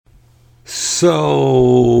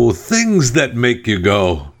So, things that make you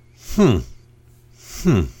go,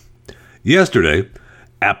 Yesterday,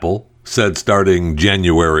 Apple said starting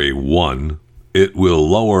January 1, it will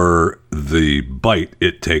lower the bite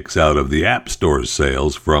it takes out of the App Store's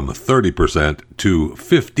sales from 30% to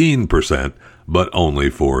 15%, but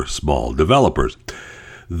only for small developers.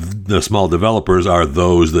 The small developers are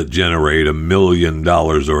those that generate $1 million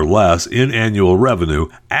or less in annual revenue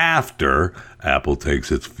after Apple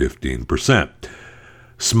takes its 15%.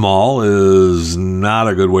 Small is not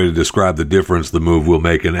a good way to describe the difference the move will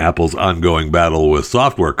make in Apple's ongoing battle with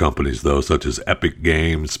software companies, though, such as Epic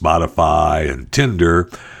Games, Spotify, and Tinder,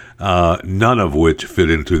 none of which fit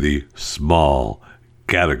into the small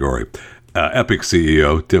category. Epic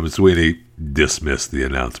CEO Tim Sweeney dismissed the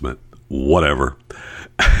announcement. Whatever.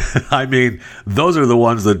 I mean, those are the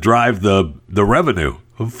ones that drive the revenue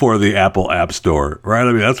for the Apple App Store, right?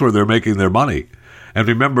 I mean, that's where they're making their money. And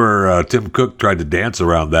remember, Tim Cook tried to dance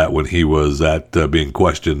around that when he was at being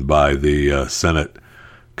questioned by the Senate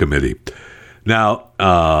committee. Now,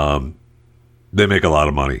 they make a lot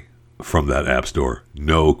of money from that App Store,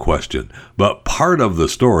 no question. But part of the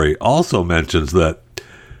story also mentions that,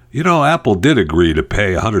 Apple did agree to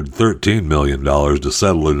pay $113 million to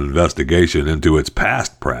settle an investigation into its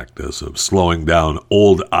past practice of slowing down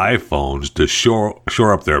old iPhones to shore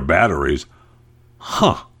up their batteries.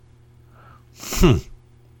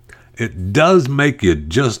 It does make you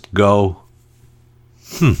just go,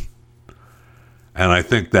 And I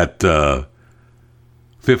think that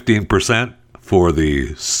 15% for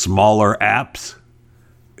the smaller apps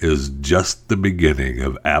is just the beginning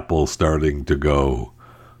of Apple starting to go,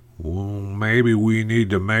 well, maybe we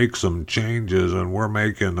need to make some changes, and we're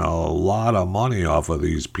making a lot of money off of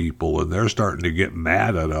these people, and they're starting to get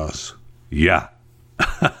mad at us. Yeah.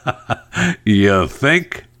 You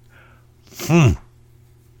think?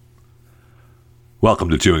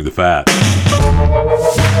 Welcome to Chewing the Fat.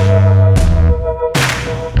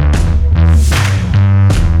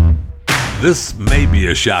 This may be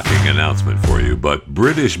a shocking announcement for you, but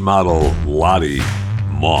British model Lottie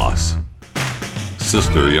Moss,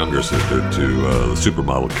 younger sister to the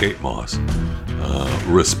supermodel Kate Moss,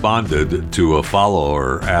 responded to a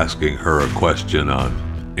follower asking her a question on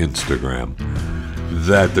Instagram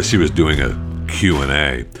that she was doing a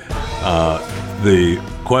Q&A. The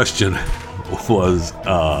question was,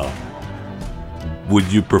 would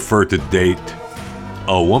you prefer to date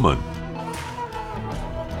a woman?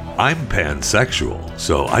 I'm pansexual,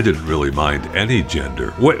 so I didn't really mind any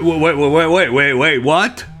gender. Wait,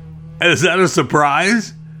 what? Is that a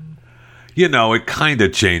surprise? It kind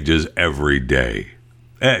of changes every day.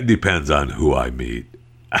 It depends on who I meet.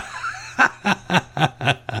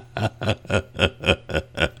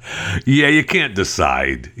 Yeah, you can't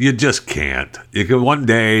decide. You just can't. One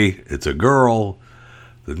day it's a girl.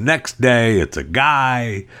 The next day it's a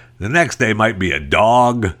guy. The next day might be a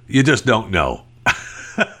dog. You just don't know.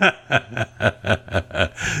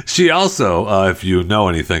 She also, if you know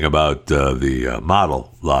anything about the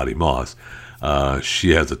model Lottie Moss,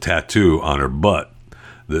 she has a tattoo on her butt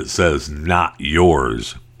that says "not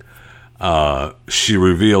yours." She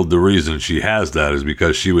revealed the reason she has that is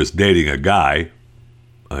because she was dating a guy.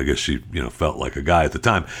 I guess she, felt like a guy at the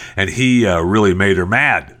time, and he really made her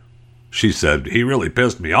mad. She said, he really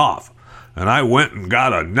pissed me off, and I went and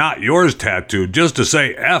got a "not yours" tattoo just to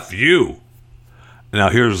say F you. Now,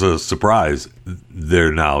 here's a surprise.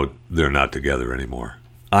 They're not together anymore.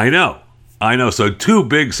 I know. So 2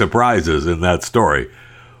 big surprises in that story.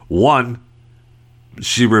 One,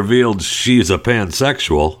 she revealed she's a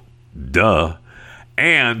pansexual. Duh.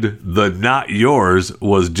 And the "not yours"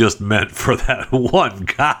 was just meant for that one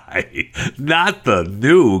guy, not the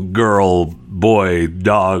new girl, boy,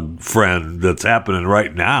 dog friend that's happening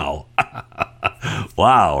right now.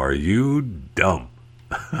 Wow, are you dumb?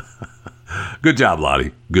 Good job,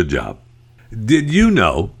 Lottie. Good job. Did you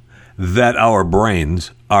know that our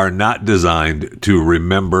brains are not designed to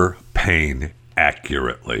remember pain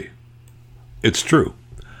accurately? It's true.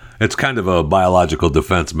 It's kind of a biological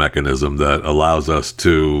defense mechanism that allows us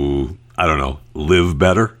to, live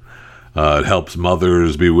better. It helps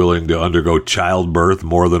mothers be willing to undergo childbirth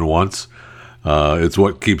more than once. It's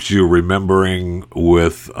what keeps you remembering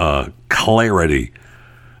with clarity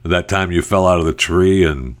that time you fell out of the tree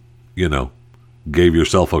and, gave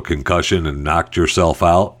yourself a concussion and knocked yourself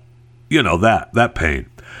out. That pain.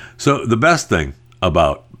 So the best thing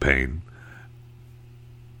about pain,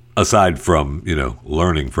 aside from,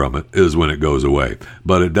 learning from it, is when it goes away.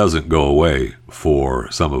 But it doesn't go away for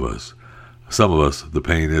some of us. Some of us, the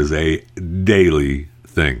pain is a daily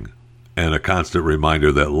thing and a constant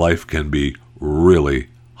reminder that life can be really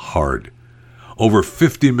hard. over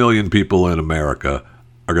 50 million people in America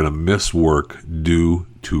are going to miss work due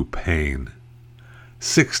to pain.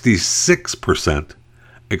 66%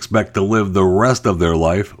 expect to live the rest of their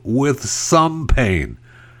life with some pain.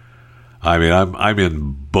 I mean, I'm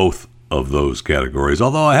in both of those categories,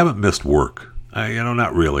 although I haven't missed work.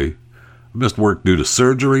 Not really. I missed work due to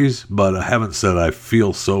surgeries, but I haven't said I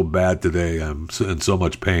feel so bad today, I'm in so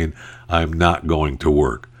much pain, I'm not going to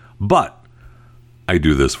work. But I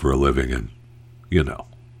do this for a living, and,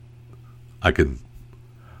 I can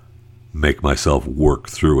make myself work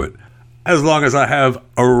through it. As long as I have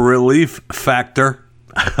a relief factor.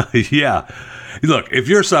 Yeah. Look, if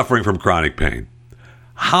you're suffering from chronic pain,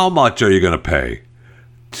 how much are you going to pay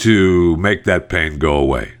to make that pain go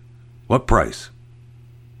away? What price?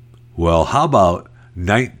 Well, how about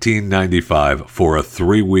 $19.95 for a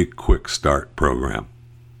 3-week quick start program?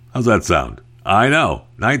 How's that sound? I know.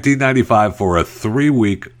 $19.95 for a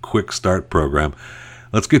 3-week quick start program.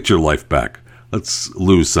 Let's get your life back. Let's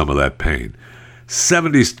lose some of that pain.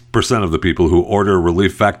 70% of the people who order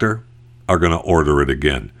Relief Factor are going to order it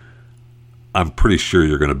again. I'm pretty sure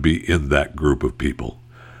you're going to be in that group of people.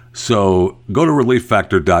 So go to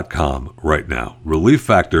ReliefFactor.com right now.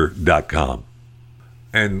 ReliefFactor.com.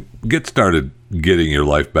 And get started getting your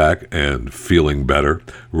life back and feeling better.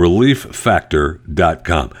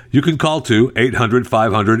 ReliefFactor.com. You can call to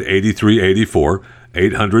 800-500-8384,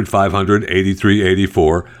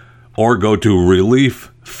 800-500-8384, or go to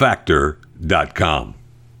ReliefFactor.com.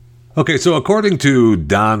 Okay, so according to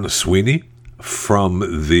Don Sweeney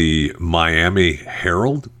from the Miami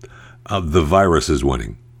Herald, the virus is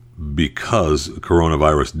winning because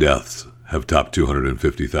coronavirus deaths have topped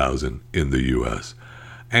 250,000 in the U.S.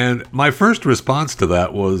 And my first response to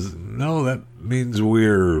that was, no, that means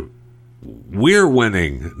we're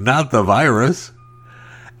winning, not the virus.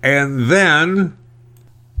 And then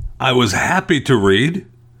I was happy to read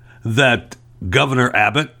that Governor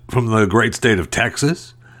Abbott from the great state of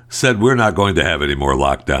Texas said we're not going to have any more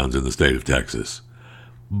lockdowns in the state of Texas.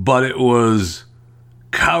 But it was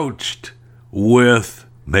couched with,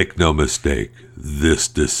 make no mistake, this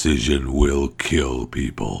decision will kill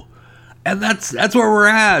people. And that's where we're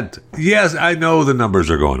at. Yes, I know the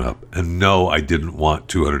numbers are going up. And no, I didn't want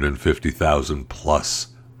 250,000 plus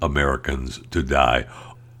Americans to die.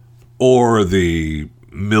 Or the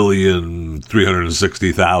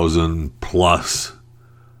 1,360,000 plus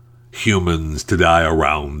humans to die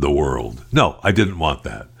around the world. No, I didn't want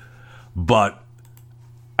that. But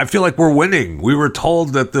I feel like we're winning. We were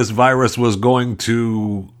told that this virus was going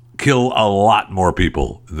to kill a lot more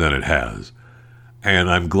people than it has.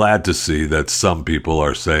 And I'm glad to see that some people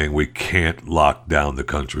are saying we can't lock down the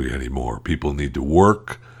country anymore. People need to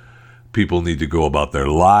work. People need to go about their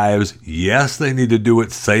lives. Yes, they need to do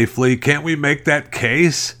it safely. Can't we make that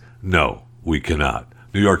case? No, we cannot.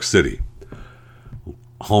 New York City,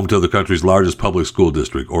 home to the country's largest public school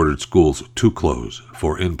district, ordered schools to close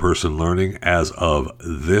for in-person learning as of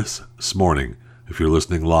this morning. If you're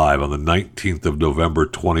listening live on the 19th of November,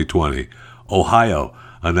 2020, Ohio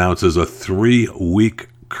announces a 3-week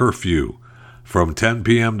curfew from 10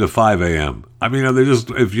 p.m. to 5 a.m. I mean, are they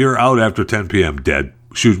just, if you're out after 10 p.m., dead.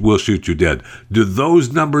 We'll shoot you dead. Do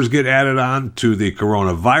those numbers get added on to the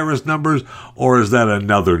coronavirus numbers, or is that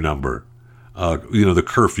another number? The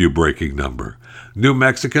curfew breaking number. New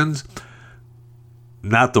Mexicans,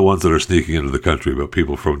 not the ones that are sneaking into the country, but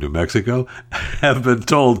people from New Mexico, have been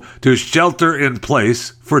told to shelter in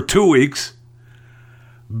place for 2 weeks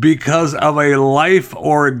because of a life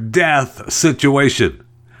or death situation.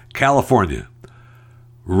 California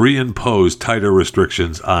reimposed tighter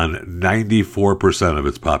restrictions on 94% of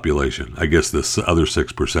its population. I guess the other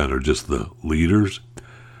 6% are just the leaders.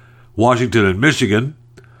 Washington and Michigan,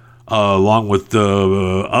 along with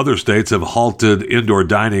the other states, have halted indoor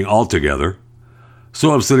dining altogether.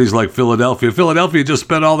 So have cities like Philadelphia. Philadelphia just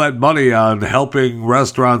spent all that money on helping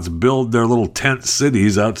restaurants build their little tent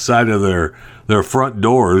cities outside of their front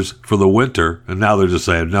doors for the winter. And now they're just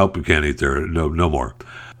saying, nope, we can't eat there. No more.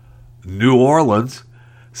 New Orleans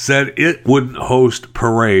said it wouldn't host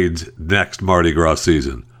parades next Mardi Gras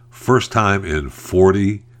season. First time in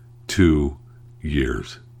 42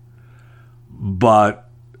 years. But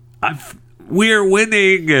we're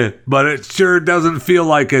winning, but it sure doesn't feel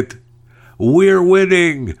like it. We're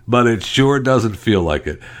winning, but it sure doesn't feel like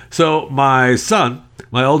it. So my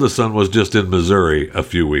oldest son, was just in Missouri a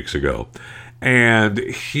few weeks ago, and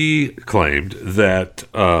he claimed that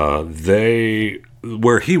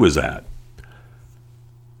where he was at,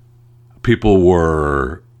 people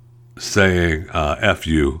were saying F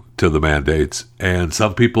you to the mandates, and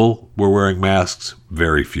some people were wearing masks,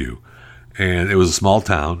 very few. And it was a small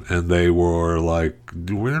town, and they were like,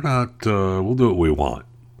 we're not, we'll do what we want.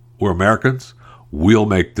 We're Americans. We'll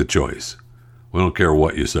make the choice. We don't care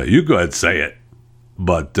what you say. You go ahead and say it,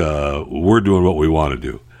 but we're doing what we want to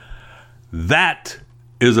do. That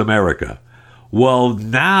is America. Well,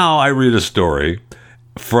 now I read a story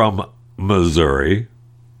from Missouri,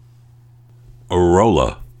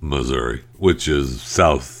 Aurora, Missouri, which is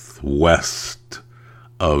southwest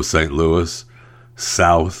of St. Louis,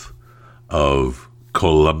 south of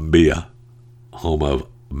Columbia, home of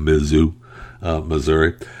Mizzou,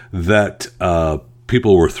 Missouri, that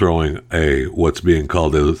people were throwing what's being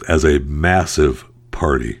called as a massive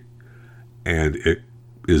party, and it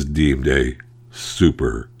is deemed a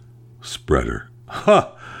super spreader.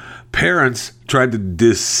 Parents tried to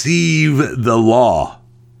deceive the law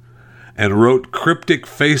and wrote cryptic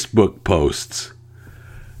Facebook posts,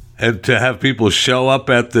 and to have people show up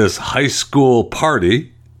at this high school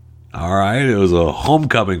party. All right, it was a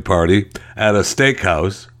homecoming party at a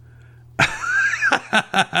steakhouse.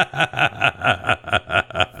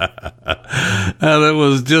 And it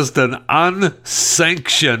was just an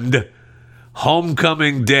unsanctioned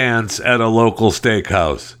homecoming dance at a local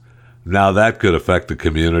steakhouse. Now that could affect the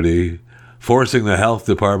community, forcing the health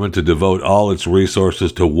department to devote all its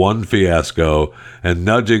resources to one fiasco and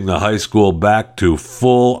nudging the high school back to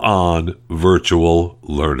full-on virtual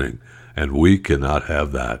learning. And we cannot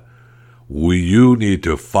have that. You need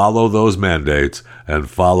to follow those mandates and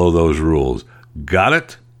follow those rules. Got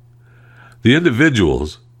it? The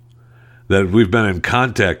individuals that we've been in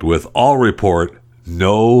contact with all report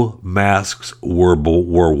no masks were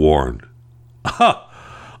worn.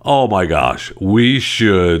 Oh my gosh. These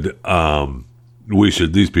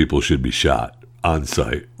people should be shot on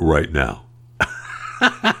site right now.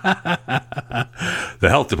 The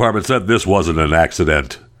health department said this wasn't an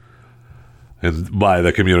accident. And by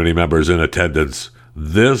the community members in attendance,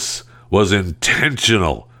 this was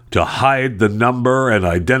intentional to hide the number and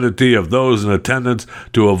identity of those in attendance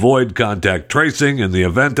to avoid contact tracing in the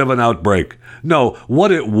event of an outbreak. No,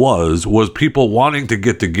 what it was people wanting to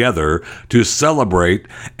get together to celebrate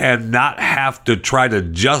and not have to try to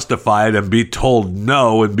justify it and be told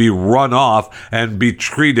no and be run off and be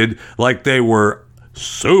treated like they were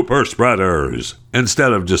super spreaders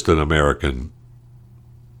instead of just an American,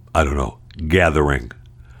 gathering.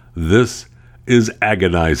 This is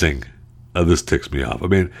agonizing. This ticks me off. I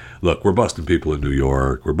mean, look, we're busting people in New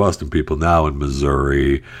York. We're busting people now in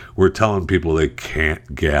Missouri. We're telling people they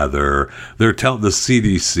can't gather. The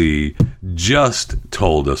CDC just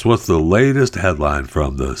told us. What's the latest headline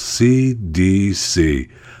from the CDC?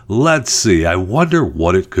 Let's see. I wonder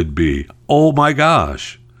what it could be. Oh my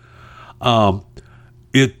gosh.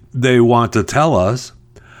 They want to tell us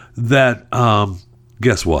that,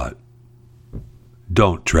 guess what?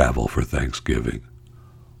 Don't travel for Thanksgiving.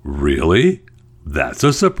 Really? That's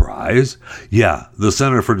a surprise. Yeah, the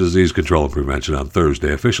Center for Disease Control and Prevention on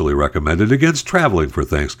Thursday officially recommended against traveling for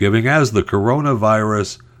Thanksgiving as the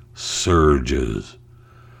coronavirus surges.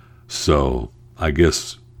 So, I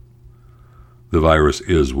guess the virus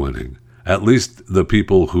is winning. At least the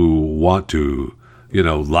people who want to,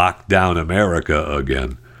 lock down America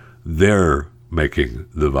again, they're making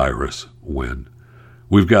the virus win.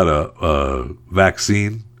 We've got a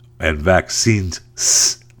vaccine and vaccines,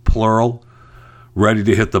 plural, ready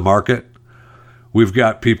to hit the market. We've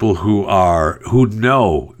got people who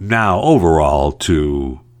know now overall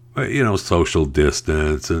to, social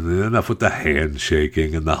distance and enough with the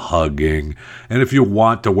handshaking and the hugging. And if you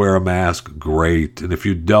want to wear a mask, great. And if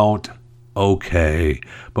you don't, okay.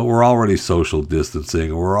 But we're already social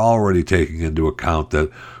distancing. We're already taking into account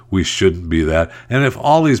that we shouldn't be that. And if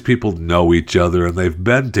all these people know each other and they've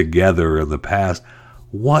been together in the past,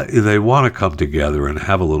 what they want to come together and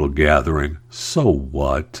have a little gathering? So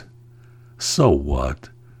what?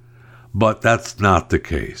 But that's not the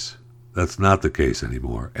case. That's not the case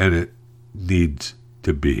anymore. And it needs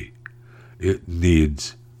to be. It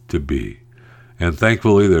needs to be. And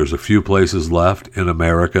thankfully, there's a few places left in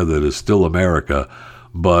America that is still America,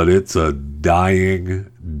 but it's a dying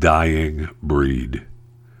breed.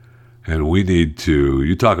 And we need to,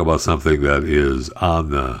 you talk about something that is on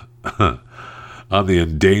the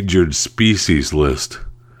endangered species list,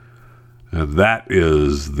 and that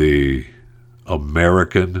is the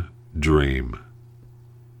American dream.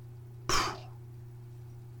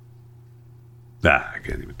 I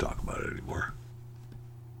can't even talk about it anymore.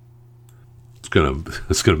 It's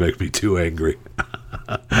gonna make me too angry.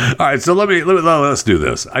 All right, so let's do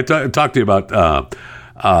this. I talked to you about.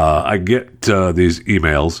 I get these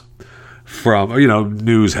emails from,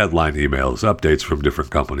 news headline emails, updates from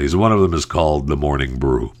different companies. One of them is called The Morning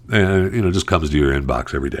Brew. And, it just comes to your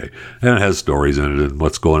inbox every day. And it has stories in it and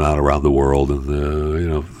what's going on around the world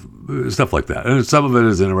and, stuff like that. And some of it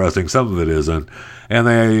is interesting, some of it isn't.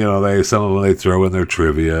 And some of them they throw in their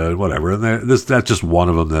trivia and whatever. And that's just one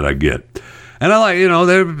of them that I get. And I like,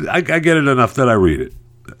 I get it enough that I read it.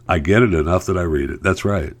 That's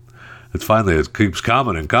right. It keeps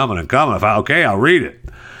coming and coming and coming. I'll read it.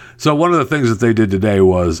 So one of the things that they did today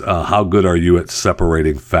was how good are you at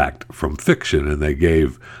separating fact from fiction? And they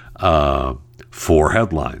gave 4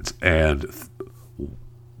 headlines. And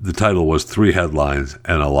the title was 3 headlines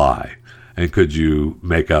and a lie. And could you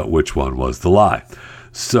make out which one was the lie?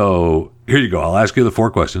 So here you go. I'll ask you the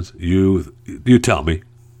 4 questions. You tell me.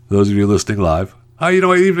 Those of you listening live.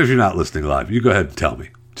 Even if you're not listening live, you go ahead and tell me.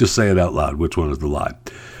 Just say it out loud. Which one is the lie?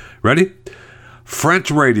 Ready?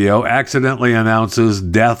 French radio accidentally announces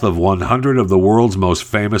death of 100 of the world's most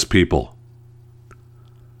famous people.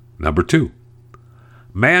 Number 2.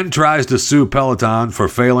 Man tries to sue Peloton for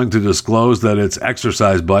failing to disclose that its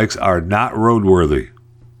exercise bikes are not roadworthy.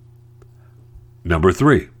 Number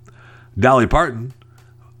 3. Dolly Parton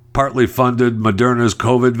partly funded Moderna's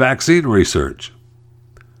COVID vaccine research.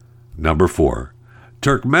 Number 4.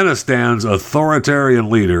 Turkmenistan's authoritarian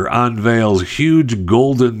leader unveils huge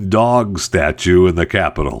golden dog statue in the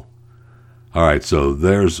capital. All right, so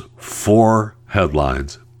there's 4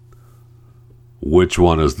 headlines. Which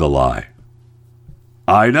one is the lie?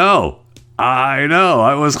 I know.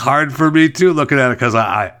 It was hard for me too looking at it because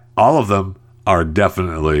all of them are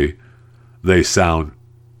definitely, they sound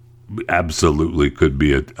absolutely could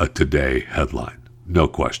be a today headline. No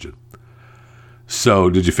question. So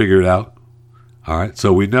did you figure it out? All right,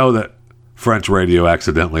 so we know that French radio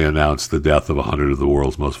accidentally announced the death of 100 of the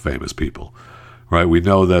world's most famous people, right? We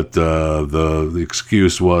know that the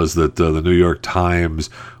excuse was that the New York Times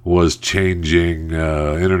was changing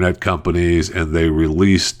internet companies, and they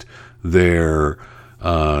released their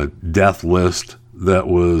death list that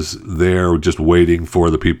was there just waiting for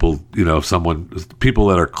the people, people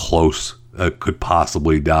that are close could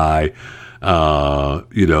possibly die,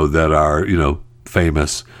 that are,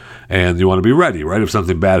 famous. And you want to be ready, right? If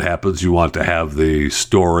something bad happens, you want to have the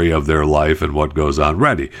story of their life and what goes on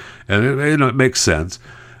ready. And it makes sense.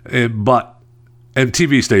 And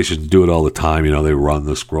TV stations do it all the time. They run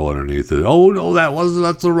the scroll underneath it. Oh, no,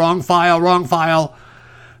 that's the wrong file.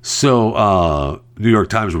 So New York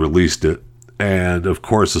Times released it. And, of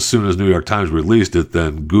course, as soon as New York Times released it,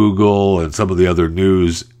 then Google and some of the other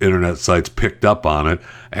news internet sites picked up on it.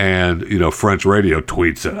 And, French radio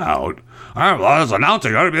tweets it out. I was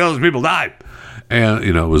announcing 100 of those people died. And,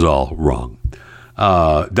 it was all wrong.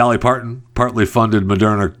 Dolly Parton partly funded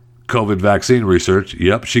Moderna COVID vaccine research.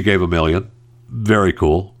 Yep, she gave $1 million. Very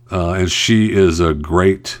cool. And she is a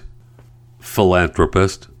great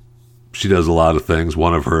philanthropist. She does a lot of things.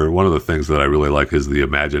 One of the things that I really like is the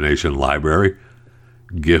Imagination Library.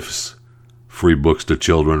 Gifts, free books to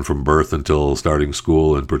children from birth until starting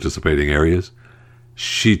school in participating areas.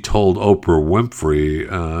 She told Oprah Winfrey,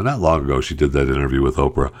 not long ago, she did that interview with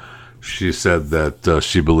Oprah. She said that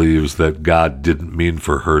she believes that God didn't mean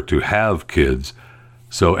for her to have kids,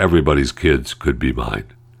 so everybody's kids could be mine.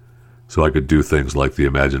 So I could do things like the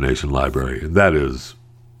Imagination Library. And that is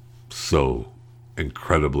so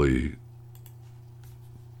incredibly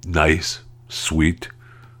nice, sweet,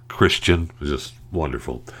 Christian, just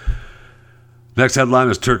wonderful. Next headline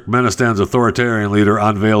is Turkmenistan's authoritarian leader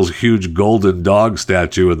unveils huge golden dog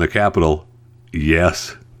statue in the capital.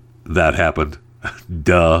 Yes, that happened.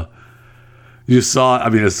 Duh. You saw,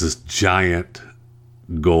 it's this giant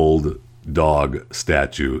gold dog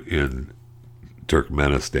statue in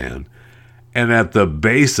Turkmenistan. And at the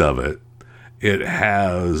base of it, it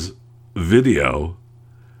has video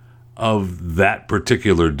of that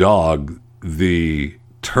particular dog, the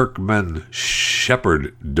Turkmen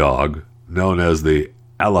shepherd dog, known as the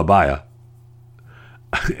Alabaya,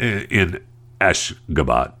 in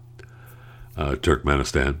Ashgabat,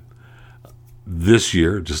 Turkmenistan. This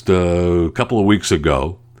year, just a couple of weeks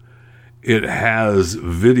ago, it has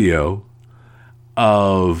video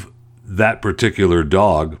of that particular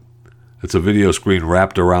dog. It's a video screen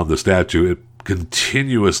wrapped around the statue. It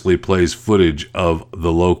continuously plays footage of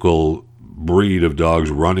the local breed of dogs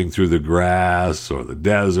running through the grass or the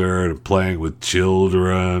desert and playing with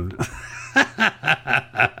children.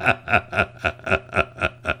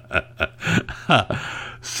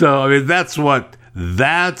 So, that's what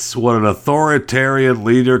an authoritarian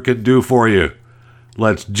leader can do for you.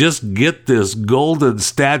 Let's just get this golden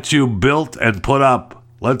statue built and put up.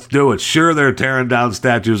 Let's do it. Sure, they're tearing down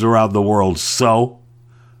statues around the world, so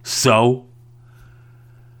So,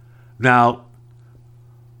 now,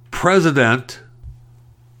 President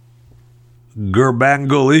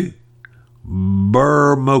Gurbanguly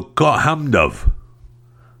Bermukhamedov,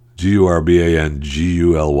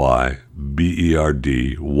 Gurbanguly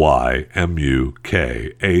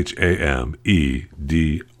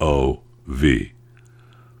Bermukhamedov.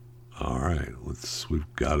 All right,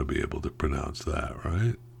 we've got to be able to pronounce that,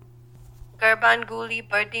 right? Gurbanguly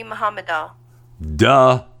Berdimuhamedov.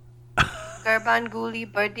 Duh.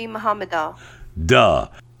 Gurbanguly Berdimuhamedov. Duh.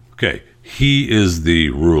 Okay, he is the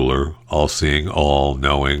ruler, all-seeing,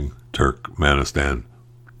 all-knowing Turkmenistan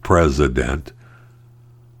president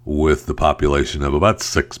with the population of about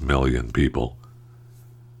 6 million people.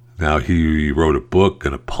 Now, he wrote a book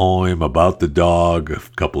and a poem about the dog a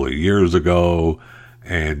couple of years ago,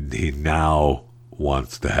 and he now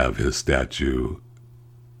wants to have his statue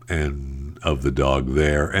of the dog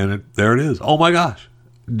there, and there it is. Oh my gosh.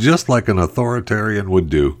 Just like an authoritarian would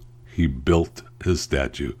do, he built his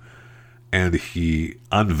statue. And he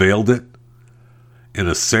unveiled it in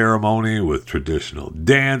a ceremony with traditional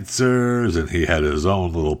dancers, and he had his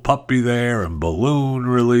own little puppy there and balloon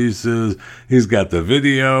releases. He's got the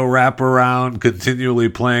video wraparound continually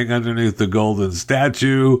playing underneath the golden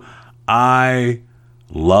statue. I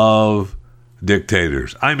love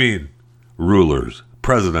dictators. I mean, rulers,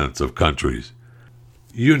 presidents of countries.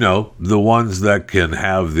 You know, the ones that can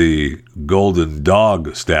have the golden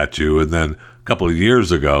dog statue, and then a couple of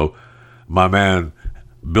years ago, my man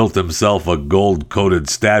built himself a gold-coated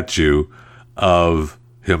statue of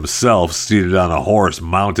himself seated on a horse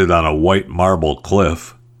mounted on a white marble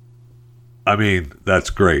cliff. I mean, that's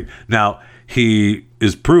great. Now, he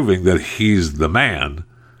is proving that he's the man,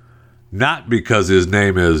 not because his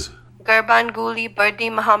name is Gurbanguly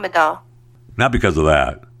Berdimuhamedov. Not because of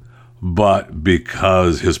that, but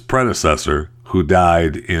because his predecessor, who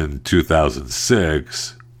died in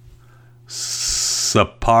 2006,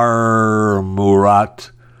 Sapar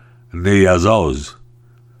Murat Niyazov.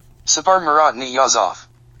 Sapar Murat Niyazov.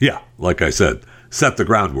 Yeah, like I said, set the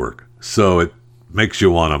groundwork. So it makes you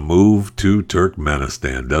want to move to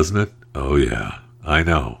Turkmenistan, doesn't it? Oh, yeah. I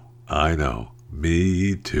know.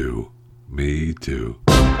 Me too.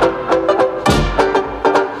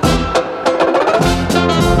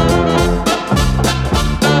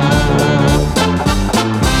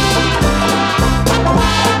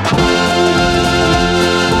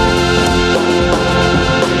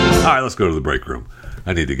 Let's go to the break room.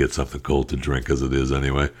 I need to get something cold to drink as it is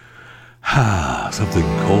anyway. Something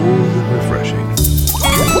cold and refreshing.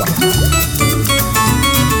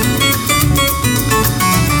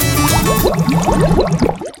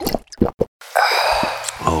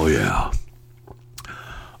 Oh yeah.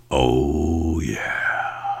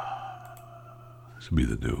 This would be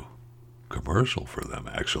the new commercial for them,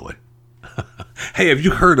 actually. Hey, have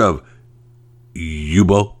you heard of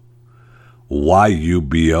Yubo?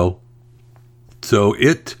 YUBO? So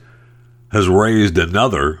it has raised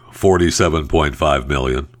another $47.5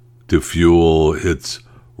 million to fuel its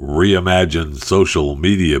reimagined social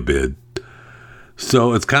media bid.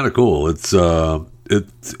 So it's kind of cool. It's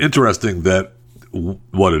interesting that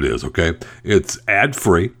what it is, okay? It's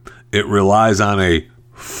ad-free. It relies on a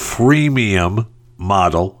freemium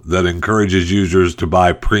model that encourages users to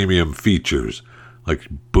buy premium features, like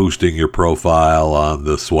boosting your profile on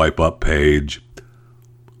the swipe up page.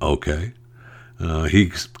 Okay. He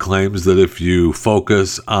claims that if you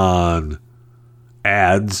focus on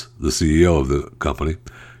ads, the CEO of the company,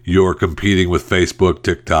 you're competing with Facebook,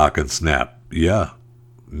 TikTok, and Snap. Yeah,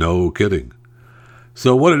 no kidding.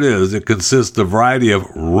 So what it is, it consists of a variety of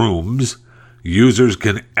rooms users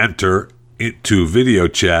can enter into video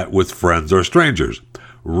chat with friends or strangers.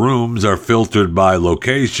 Rooms are filtered by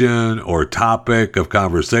location or topic of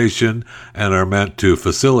conversation and are meant to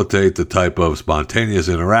facilitate the type of spontaneous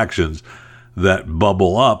interactions that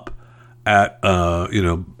bubble up at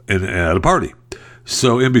at a party.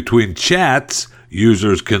 So in between chats,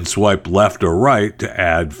 users can swipe left or right to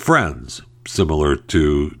add friends, similar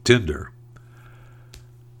to Tinder.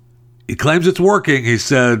 He claims it's working. He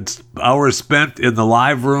said hours spent in the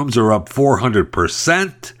live rooms are up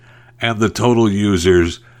 400%, and the total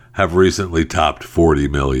users have recently topped 40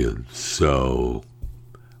 million. So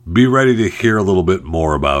be ready to hear a little bit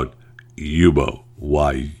more about Yubo.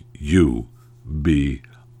 YUBO.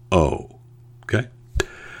 Okay?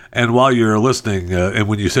 And while you're listening, and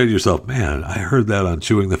when you say to yourself, man, I heard that on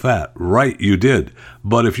Chewing the Fat. Right, you did.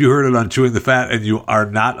 But if you heard it on Chewing the Fat and you are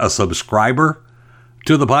not a subscriber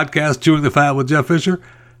to the podcast Chewing the Fat with Jeff Fisher,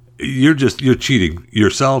 you're cheating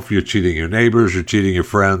yourself, you're cheating your neighbors, you're cheating your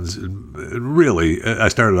friends. Really, I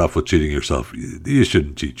started off with cheating yourself. You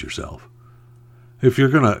shouldn't cheat yourself. If you're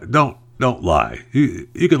gonna, don't lie. You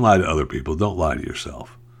can lie to other people. Don't lie to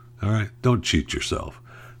yourself. All right? Don't cheat yourself.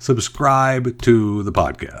 Subscribe to the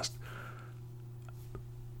podcast.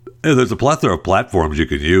 And there's a plethora of platforms you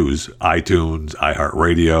can use: iTunes,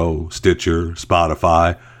 iHeartRadio, Stitcher,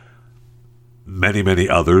 Spotify, many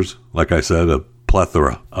others. Like I said, a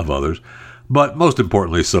plethora of others. But most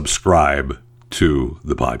importantly, subscribe to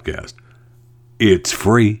the podcast. It's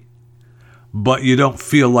free, but you don't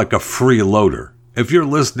feel like a freeloader. If you're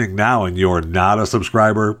listening now and you're not a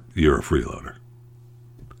subscriber, you're a freeloader.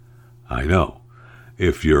 I know.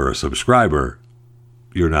 If you're a subscriber,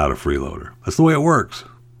 you're not a freeloader. That's the way it works.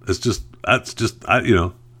 Those are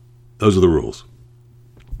the rules.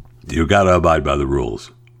 You got to abide by the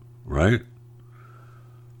rules, right?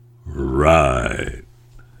 Right.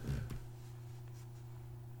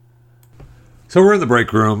 So we're in the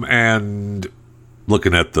break room and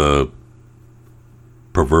looking at the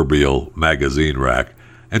proverbial magazine rack,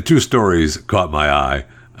 and two stories caught my eye.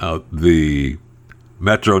 The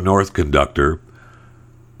Metro North conductor,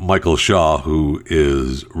 Michael Shaw, who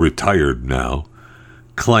is retired now,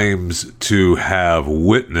 claims to have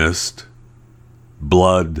witnessed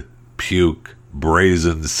blood, puke,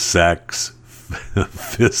 brazen sex,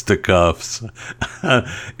 fisticuffs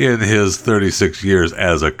in his 36 years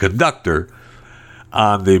as a conductor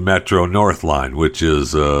on the Metro North line, which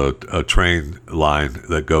is a train line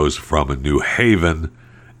that goes from New Haven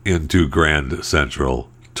into Grand Central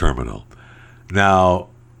Terminal. Now,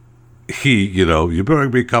 you better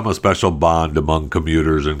become a special bond among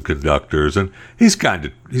commuters and conductors, and he's kind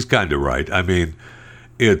of right. I mean,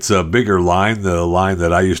 it's a bigger line, the line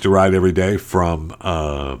that I used to ride every day from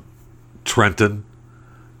Trenton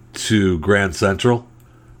to Grand Central.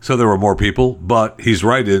 So there were more people, but he's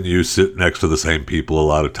right in. You sit next to the same people a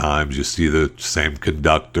lot of times. You see the same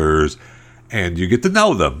conductors, and you get to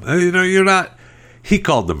know them. You're not. He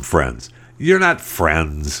called them friends. You're not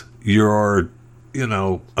friends. You're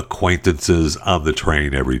acquaintances on the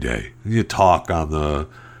train every day. You talk on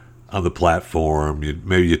the platform.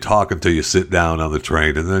 Maybe you talk until you sit down on the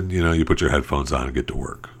train, and then you put your headphones on and get to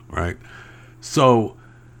work, right? So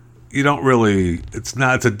you don't really. It's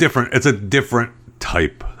a different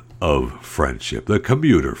type of friendship, the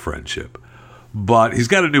commuter friendship. But he's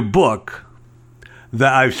got a new book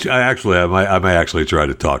that I may actually try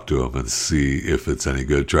to talk to him and see if it's any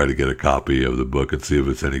good. Try to get a copy of the book and see if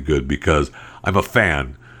it's any good, because I'm a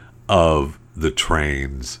fan of the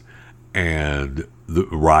trains and the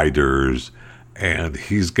riders, and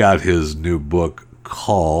he's got his new book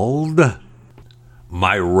called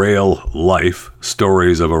My Rail Life: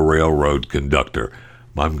 Stories of a Railroad Conductor.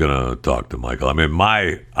 I'm going to talk to Michael. I mean,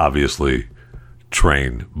 my, obviously,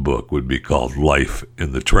 train book would be called Life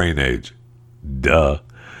in the Train Age. Duh.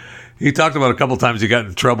 He talked about a couple times he got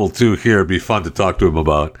in trouble, too, here. It'd be fun to talk to him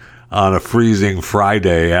about. On a freezing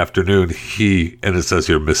Friday afternoon, and it says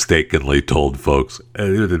here, mistakenly told folks.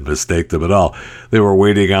 And he didn't mistake them at all. They were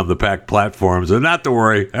waiting on the packed platforms. And not to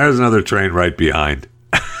worry, there's another train right behind.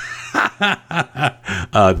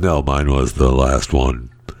 No, mine was the last one.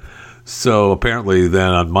 So apparently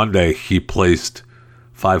then on Monday, he placed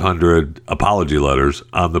 500 apology letters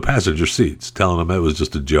on the passenger seats, telling them it was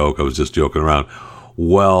just a joke. I was just joking around.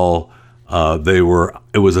 Well,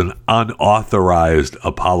 it was an unauthorized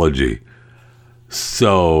apology.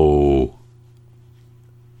 So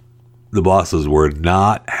the bosses were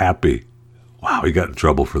not happy. Wow, he got in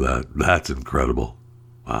trouble for that. That's incredible.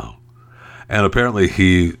 Wow. And apparently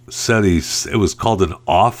he said it was called an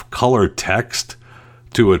off-color text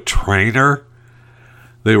to a trainer.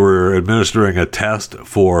 They were administering a test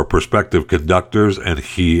for prospective conductors, and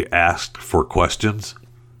he asked for questions.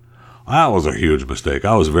 That was a huge mistake.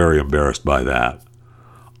 I was very embarrassed by that.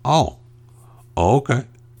 Oh, okay.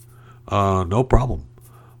 No problem.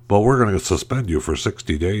 But we're going to suspend you for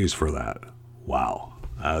 60 days for that. Wow.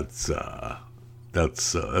 That's not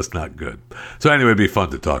good. So anyway, it'd be fun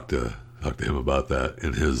to talk to him about that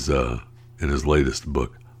in his latest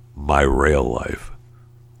book, My Rail Life: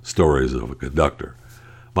 Stories of a Conductor.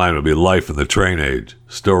 Mine will be Life in the Train Age: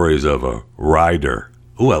 Stories of a Rider.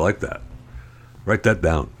 Ooh, I like that. Write that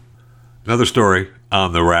down. Another story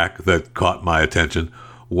on the rack that caught my attention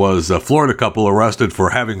was a Florida couple arrested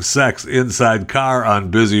for having sex inside car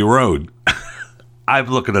on busy road. I'm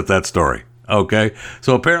looking at that story, okay?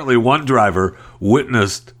 So apparently one driver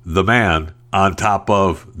witnessed the man on top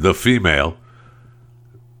of the female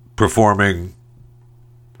performing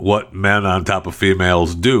what men on top of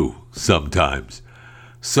females do sometimes.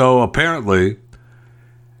 So apparently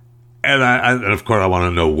And of course, I want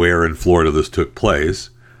to know where in Florida this took place.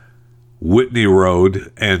 Whitney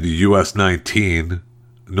Road and US 19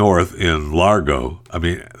 North in Largo. I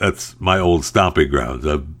mean, that's my old stomping grounds.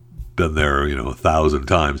 I've been there, 1,000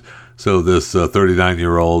 times. So this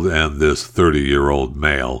 39-year-old and this 30-year-old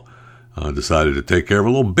male decided to take care of a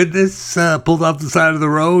little business, pulled off the side of the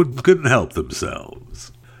road, couldn't help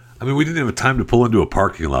themselves. I mean, we didn't have time to pull into a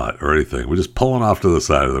parking lot or anything. We're just pulling off to the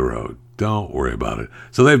side of the road. Don't worry about it.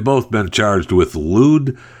 So they've both been charged with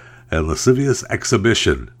lewd and lascivious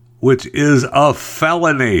exhibition, which is a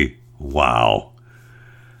felony. Wow.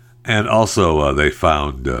 And also they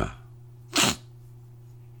found a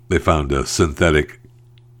synthetic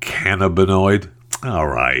cannabinoid. All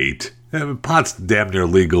right. Pot's damn near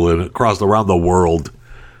legal around the world.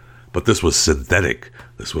 But this was synthetic.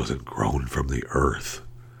 This wasn't grown from the earth.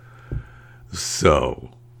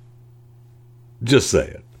 So, just say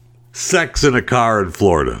it. Sex in a car in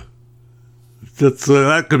Florida.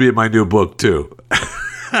 That could be my new book, too.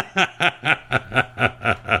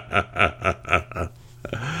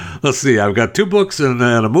 Let's see. I've got 2 books and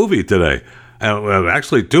a movie today.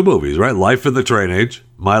 Actually, 2 movies, right? Life in the Train Age.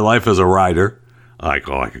 My Life as a Rider. I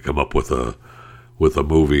could come up with a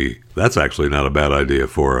movie. That's actually not a bad idea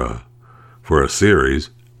for a series.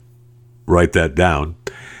 Write that down.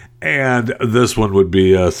 And this one would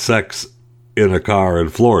be Sex in a Car in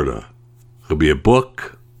Florida. Could be a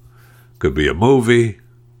book. Could be a movie.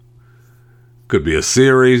 Could be a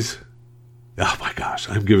series. Oh my gosh,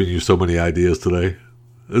 I'm giving you so many ideas today.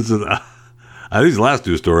 These last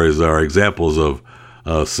 2 stories are examples of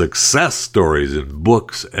success stories in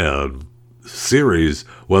books and series,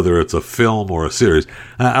 whether it's a film or a series.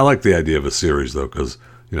 I like the idea of a series, though, because,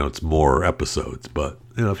 it's more episodes. But,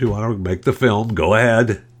 if you want to make the film, go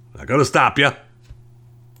ahead. I'm not going to stop you.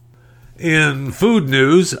 In food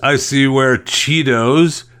news, I see where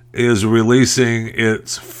Cheetos is releasing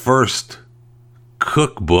its first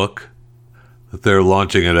cookbook, that they're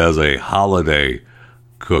launching it as a holiday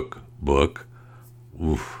cookbook.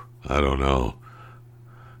 Oof, I don't know.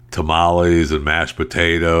 Tamales and mashed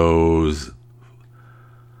potatoes,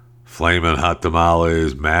 flaming hot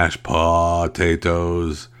tamales, mashed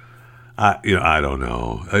potatoes. I don't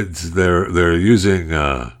know. They're using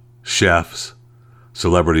chefs,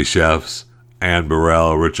 celebrity chefs, Anne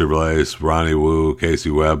Burrell, Richard Blais, Ronnie Wu,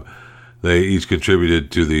 Casey Webb. They each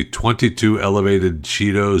contributed to the 22 elevated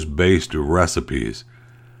Cheetos-based recipes,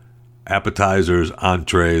 appetizers,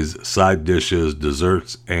 entrees, side dishes,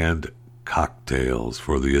 desserts, and cocktails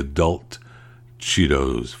for the adult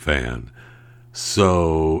Cheetos fan.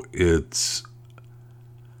 So it's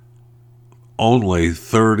only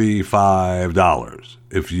 $35.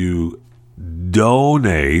 If you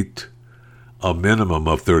donate a minimum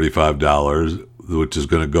of $35, which is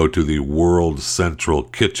going to go to the World Central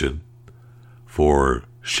Kitchen for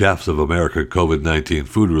Chefs of America COVID-19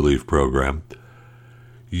 Food Relief Program,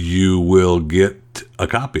 you will get a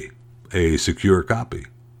copy, a secure copy.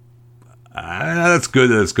 That's good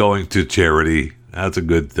that it's going to charity. That's a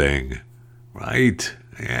good thing, right?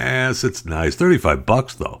 Yes, it's nice.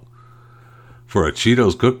 $35 though for a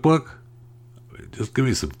Cheetos cookbook. Just give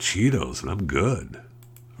me some Cheetos and I'm good,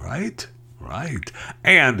 right? Right.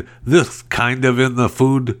 And this kind of in the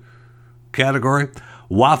food category,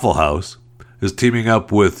 Waffle House is teaming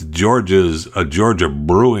up with a Georgia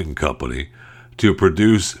brewing company to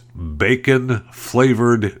produce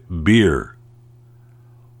bacon-flavored beer.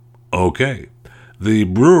 Okay. The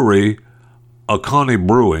brewery, Oconee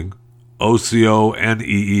Brewing,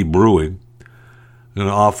 Oconee Brewing, going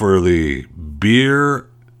to offer the beer,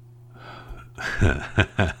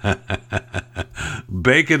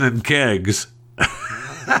 bacon and kegs.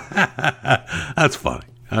 That's funny.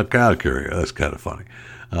 That's kind of funny.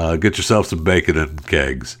 Get yourself some bacon and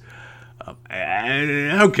kegs.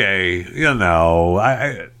 Okay,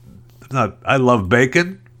 I love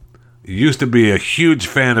bacon. Used to be a huge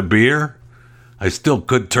fan of beer. I still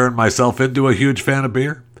could turn myself into a huge fan of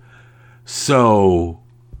beer. So,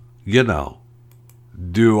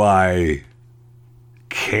 do I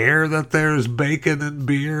care that there's bacon and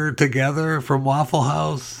beer together from Waffle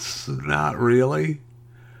House? Not really.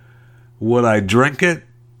 Would I drink it?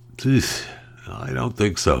 I don't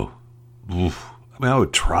think so. I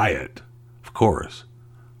would try it, of course.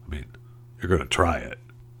 You're going to try it.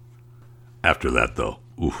 After that, though,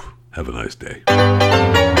 have a nice day.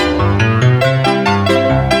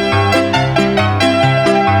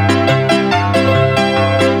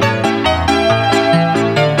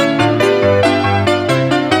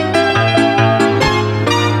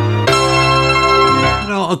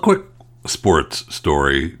 A quick sports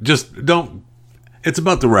story. Just don't It's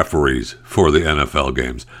about the referees for the NFL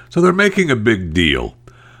games. So they're making a big deal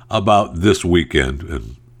about this weekend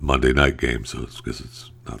and Monday night game, so it's because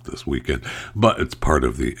it's not this weekend, but it's part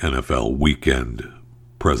of the NFL weekend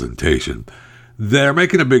presentation. They're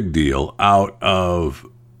making a big deal out of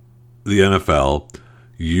the NFL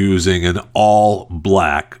using an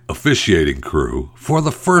all-black officiating crew for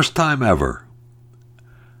the first time ever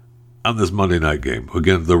on this Monday night game.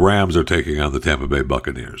 Again, the Rams are taking on the Tampa Bay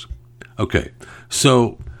Buccaneers. Okay,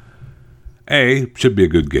 so should be a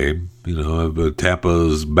good game. But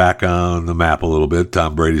Tampa's back on the map a little bit.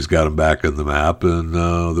 Tom Brady's got them back on the map, and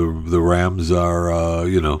the Rams are,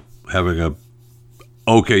 having a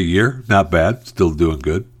okay year. Not bad, still doing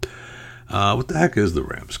good. What the heck is the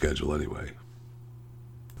Rams' schedule anyway?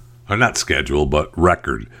 Or not schedule, but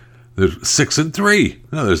record. They're 6-3.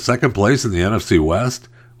 No, they're second place in the NFC West.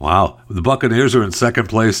 Wow, the Buccaneers are in second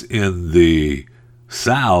place in the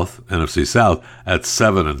South, NFC South, at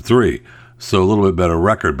 7-3. So a little bit better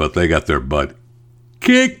record, but they got their butt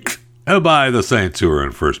kicked by the Saints, who are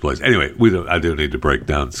in first place. Anyway, I do need to break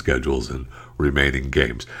down schedules and remaining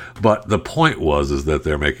games. But the point is that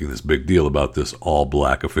they're making this big deal about this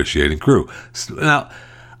all-black officiating crew. Now,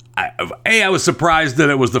 I was surprised that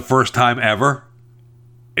it was the first time ever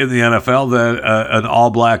in the NFL that an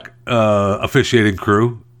all-black officiating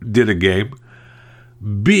crew did a game.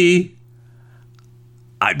 B,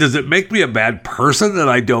 does it make me a bad person that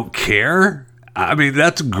I don't care? I mean,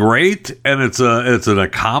 that's great, and it's an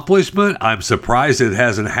accomplishment. I'm surprised it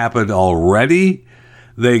hasn't happened already.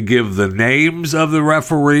 They give the names of the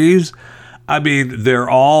referees. I mean, they're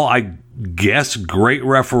all, I guess, great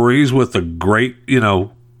referees with a great,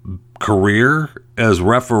 career as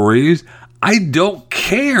referees. I don't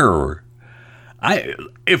care.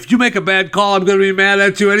 If you make a bad call, I'm going to be mad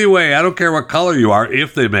at you anyway. I don't care what color you are.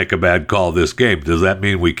 If they make a bad call this game, does that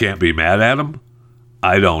mean we can't be mad at them?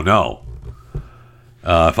 I don't know.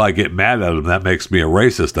 If I get mad at them, that makes me a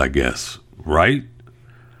racist, I guess. Right?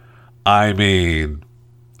 I mean,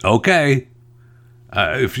 okay.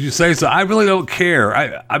 If you say so, I really don't care.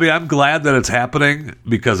 I mean, I'm glad that it's happening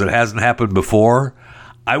because it hasn't happened before.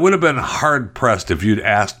 I would have been hard-pressed if you'd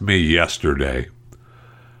asked me yesterday,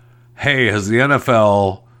 hey, has the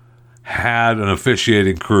NFL had an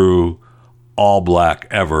officiating crew all black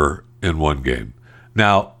ever in one game?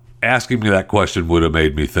 Now, asking me that question would have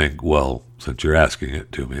made me think, well, since you're asking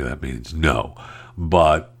it to me, that means no.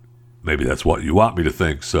 But maybe that's what you want me to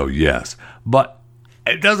think, so yes. But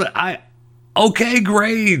it doesn't, okay,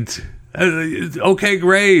 great. Okay,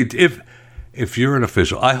 great. If you're an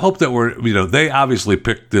official, I hope that they obviously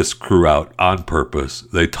picked this crew out on purpose.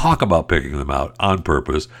 They talk about picking them out on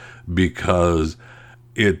purpose because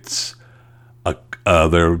it's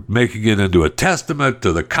they're making it into a testament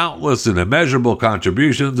to the countless and immeasurable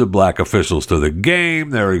contributions of black officials to the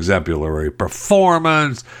game, their exemplary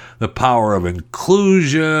performance, the power of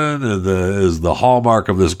inclusion is the hallmark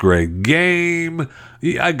of this great game.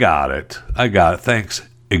 I got it. Thanks,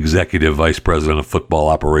 Executive Vice President of Football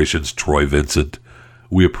Operations, Troy Vincent.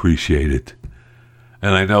 We appreciate it.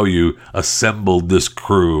 And I know you assembled this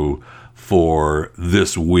crew for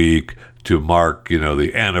this week to mark,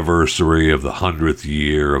 the anniversary of the 100th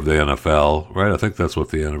year of the NFL, right? I think that's what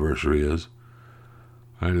the anniversary is.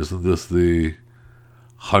 Right? Isn't this the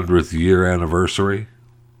 100th year anniversary?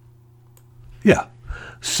 Yeah.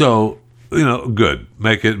 So, good.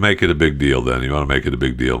 Make it a big deal then. You want to make it a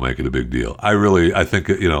big deal, make it a big deal. I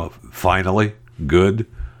think, finally, good.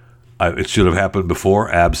 It should have happened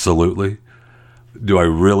before, absolutely. Do I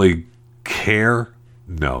really care?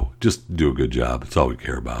 No. Just do a good job. That's all we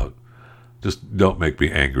care about. Just don't make me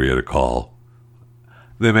angry at a call.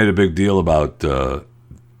 They made a big deal about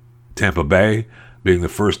Tampa Bay being the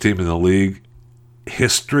first team in the league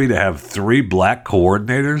history to have 3 black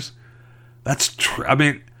coordinators. That's true. I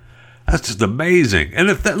mean, that's just amazing. And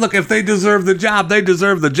if they deserve the job, they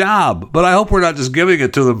deserve the job. But I hope we're not just giving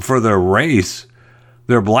it to them for their race.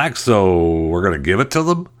 They're black, so we're going to give it to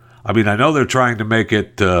them? I mean, I know they're trying to make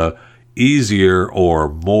it easier or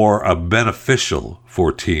more beneficial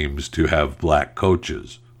for teams to have black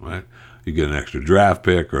coaches, right? You get an extra draft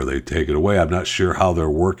pick or they take it away. I'm not sure how they're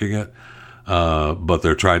working it, but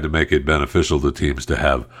they're trying to make it beneficial to teams to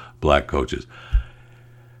have black coaches.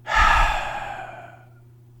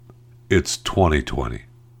 It's 2020.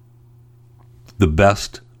 The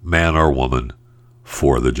best man or woman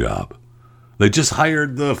for the job. They just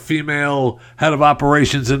hired the female head of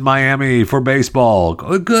operations in Miami for baseball.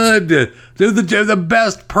 Good. They're the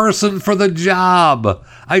best person for the job.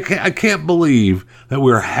 I can't believe that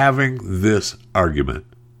we're having this argument.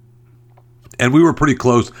 And we were pretty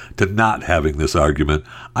close to not having this argument.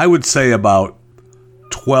 I would say about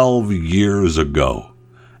 12 years ago.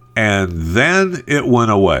 And then it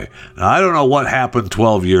went away. Now, I don't know what happened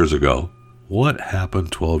 12 years ago. What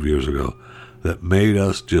happened 12 years ago that made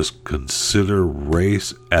us just consider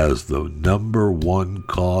race as the number one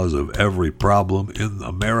cause of every problem in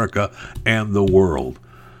America and the world?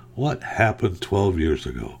 What happened 12 years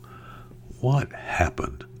ago? What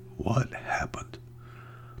happened? What happened?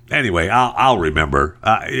 Anyway, I'll remember.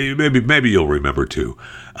 Maybe you'll remember too.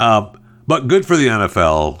 But good for the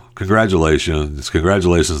NFL. Congratulations.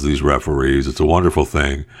 Congratulations to these referees. It's a wonderful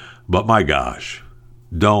thing. But my gosh,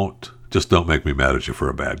 don't make me mad at you for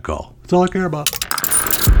a bad call. That's all I care about.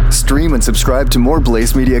 Stream and subscribe to more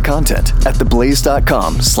Blaze Media content at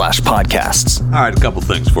theblaze.com/podcasts. All right, a couple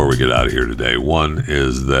things before we get out of here today. One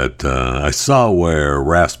is that I saw where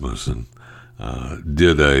Rasmussen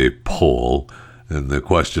did a poll, and the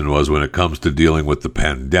question was, when it comes to dealing with the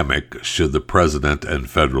pandemic, should the president and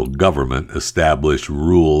federal government establish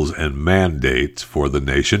rules and mandates for the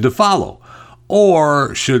nation to follow?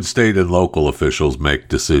 Or should state and local officials make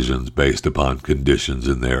decisions based upon conditions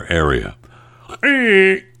in their area?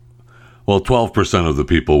 Well, 12% of the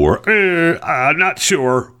people were, I'm not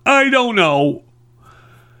sure. I don't know.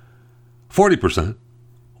 40%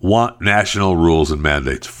 want national rules and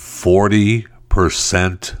mandates.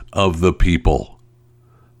 40% of the people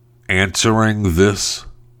answering this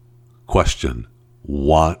question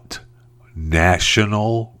want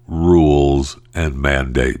national rules and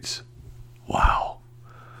mandates. Wow.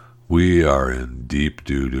 We are in deep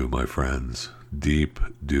doo-doo, my friends. Deep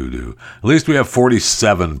doo-doo. At least we have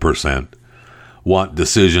 47% want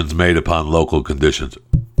decisions made upon local conditions.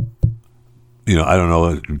 You know, I don't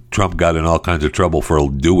know. Trump got in all kinds of trouble for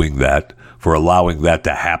doing that, for allowing that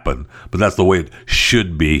to happen. But that's the way it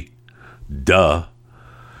should be. Duh.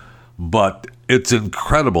 But it's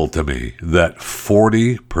incredible to me that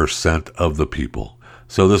 40% of the people.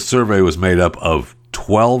 So this survey was made up of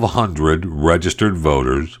 1,200 registered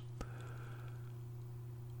voters.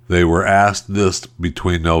 They were asked this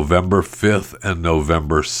between November 5th and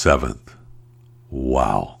November 7th.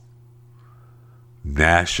 Wow.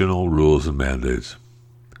 National rules and mandates.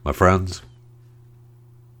 My friends.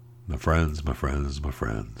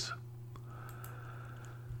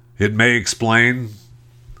 It may explain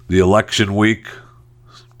the election week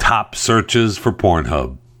top searches for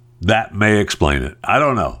Pornhub. That may explain it. I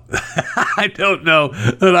don't know. I don't know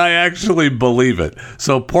that I actually believe it.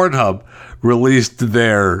 So Pornhub released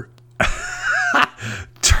their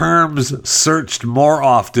terms searched more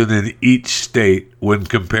often in each state when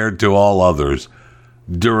compared to all others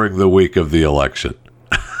during the week of the election.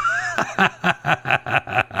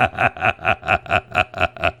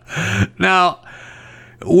 Now,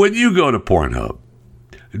 when you go to Pornhub,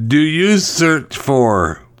 do you search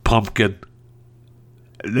for pumpkin?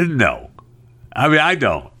 No. I mean, I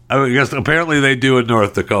don't. I guess apparently they do in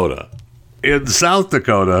North Dakota. In South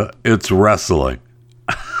Dakota, it's wrestling.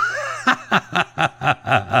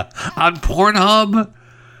 On Pornhub?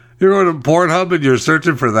 You're going to Pornhub and you're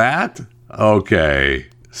searching for that? Okay.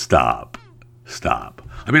 Stop.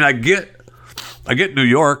 I mean, I get New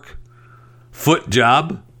York. Foot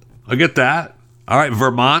job. I get that. All right,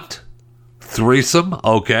 Vermont. Threesome.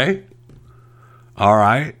 Okay. All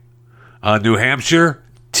right. New Hampshire.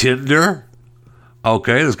 Tinder.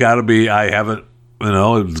 Okay, there's got to be,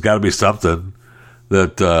 there's got to be something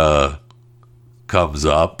that comes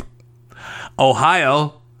up.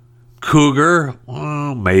 Ohio, Cougar,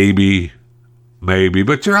 well, maybe,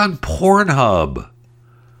 but you're on Pornhub,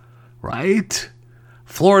 right?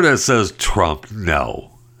 Florida says Trump.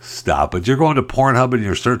 No, stop it. You're going to Pornhub and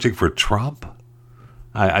you're searching for Trump?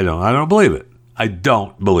 I don't believe it. I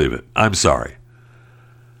don't believe it. I'm sorry.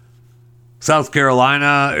 South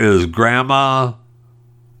Carolina is grandma.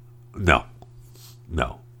 No.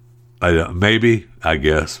 Maybe, I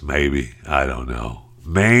guess, maybe. I don't know.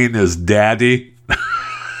 Maine is daddy.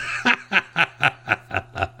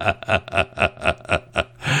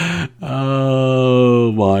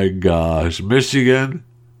 Oh, my gosh. Michigan?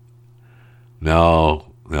 No,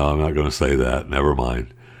 I'm not going to say that. Never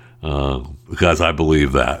mind. Because I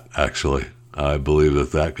believe that, actually. I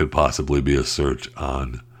believe that could possibly be a search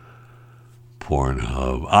on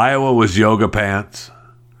Pornhub. Iowa was yoga pants.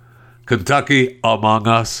 Kentucky, Among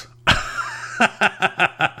Us.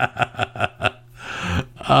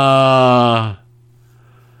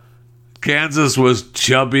 Kansas was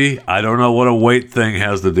chubby. I don't know what a weight thing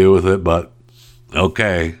has to do with it, but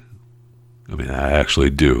okay. I mean, I actually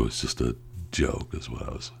do. It's just a joke is what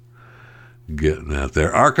I was getting at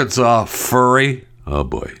there. Arkansas, furry. Oh,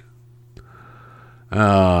 boy.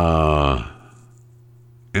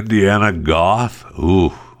 Indiana, goth.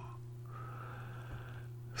 Ooh.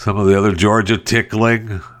 Some of the other Georgia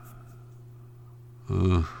tickling.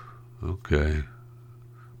 Okay.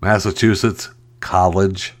 Massachusetts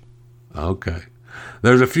college. Okay.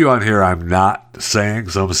 There's a few on here I'm not saying,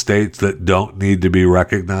 some states that don't need to be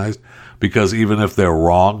recognized, because even if they're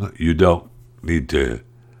wrong, you don't need to,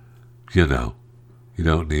 you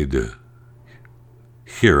don't need to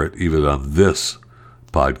hear it, even on this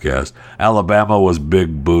podcast. Alabama was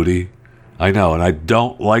big booty. I know, and I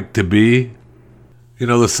don't like to be,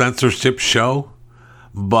 the censorship show,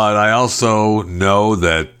 but I also know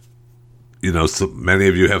that, so many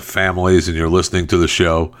of you have families and you're listening to the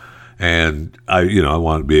show, and I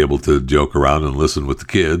want to be able to joke around and listen with the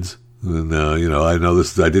kids. And, I know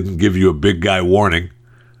this, I didn't give you a big guy warning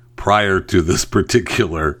prior to this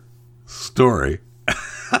particular story.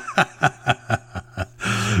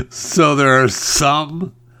 So there are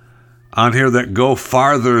some on here that go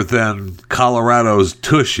farther than Colorado's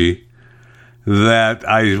Tushy that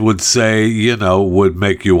I would say, would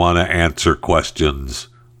make you want to answer questions,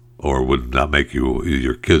 or would not make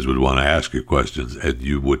your kids would want to ask you questions and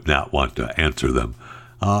you would not want to answer them.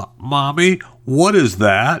 Mommy, what is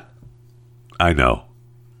that? I know.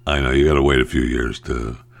 You got to wait a few years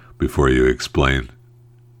before you explain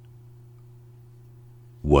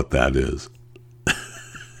what that is.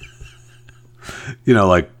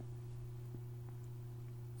 Like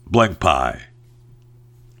blank pie.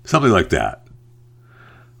 Something like that.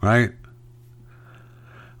 Right?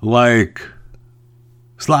 Like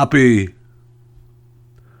sloppy,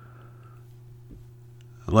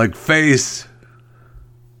 like face,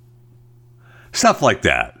 stuff like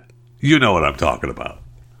that. You know what I'm talking about.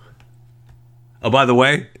 Oh, by the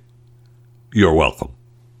way, you're welcome.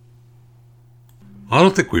 I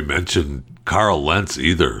don't think we mentioned Carl Lentz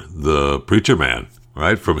either, the preacher man,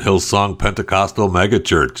 right, from Hillsong Pentecostal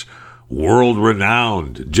Megachurch,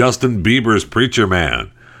 world-renowned, Justin Bieber's preacher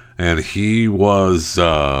man. And he was,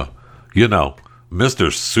 Mr.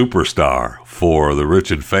 Superstar for the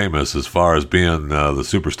rich and famous as far as being the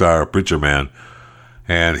superstar preacher man.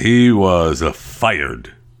 And he was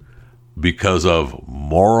fired because of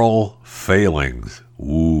moral failings.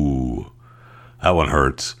 Ooh, that one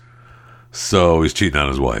hurts. So he's cheating on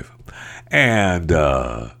his wife. And,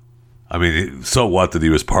 so what that he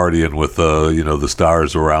was partying with, the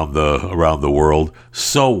stars around the world?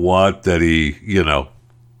 So what that he,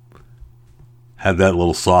 had that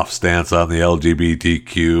little soft stance on the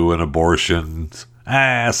LGBTQ and abortions?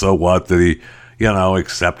 So what that he,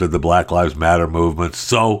 accepted the Black Lives Matter movement?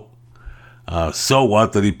 So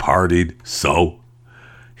what that he partied? So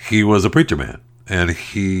he was a preacher man, and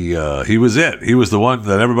he was it. He was the one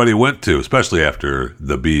that everybody went to, especially after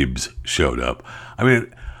the Biebs showed up. I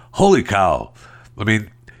mean, holy cow! I mean,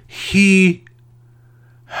 he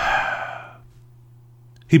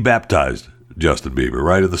baptized Justin Bieber,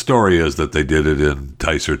 right? And the story is that they did it in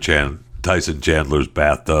Tyson Chandler's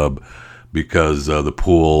bathtub because the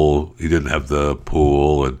pool, he didn't have the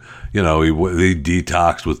pool, and he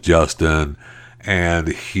detoxed with Justin, and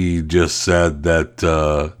he just said that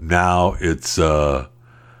now it's over,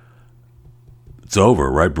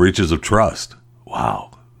 right? Breaches of trust.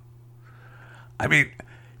 Wow. I mean,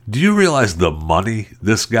 do you realize the money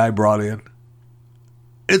this guy brought in?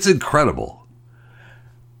 It's incredible.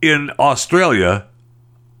 In Australia,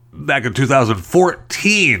 back in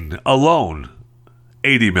 2014 alone,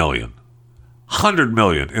 80 million, 100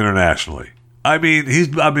 million internationally. I mean,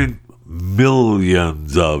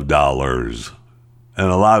 millions of dollars, and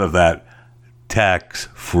a lot of that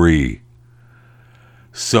tax-free.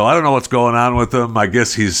 So I don't know what's going on with him. I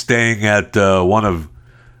guess he's staying at one of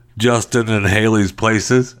Justin and Haley's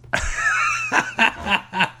places.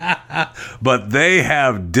 But they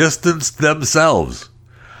have distanced themselves.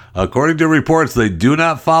 According to reports, they do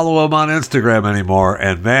not follow him on Instagram anymore.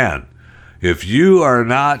 And man, if you are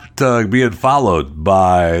not being followed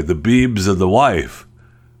by the Biebs and the wife,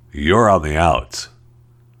 you're on the outs.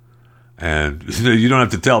 And you don't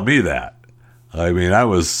have to tell me that. I mean, I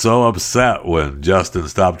was so upset when Justin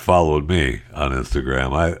stopped following me on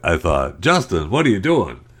Instagram. I thought, Justin, what are you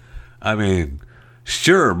doing? I mean,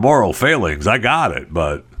 sure, moral failings, I got it,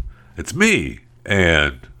 but it's me.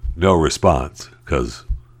 And no response because,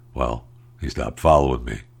 well, he stopped following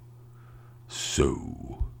me.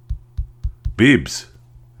 So, Biebs,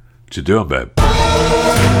 what you doing, babe?